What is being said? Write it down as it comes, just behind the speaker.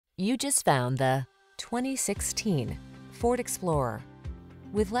You just found the 2016 Ford Explorer.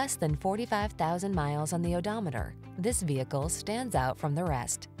 With less than 45,000 miles on the odometer, this vehicle stands out from the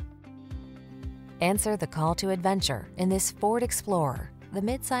rest. Answer the call to adventure in this Ford Explorer, the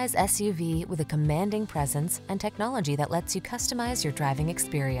midsize SUV with a commanding presence and technology that lets you customize your driving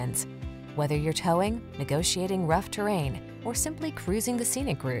experience. Whether you're towing, negotiating rough terrain, or simply cruising the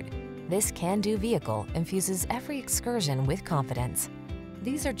scenic route, this can-do vehicle infuses every excursion with confidence.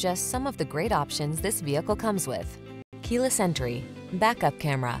 These are just some of the great options this vehicle comes with: keyless entry, backup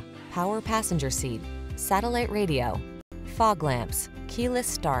camera, power passenger seat, satellite radio, fog lamps, keyless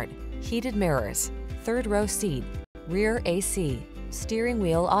start, heated mirrors, third row seat, rear AC, steering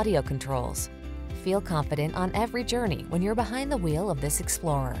wheel audio controls. Feel confident on every journey when you're behind the wheel of this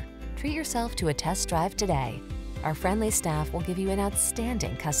Explorer. Treat yourself to a test drive today. Our friendly staff will give you an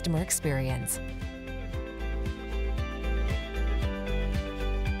outstanding customer experience.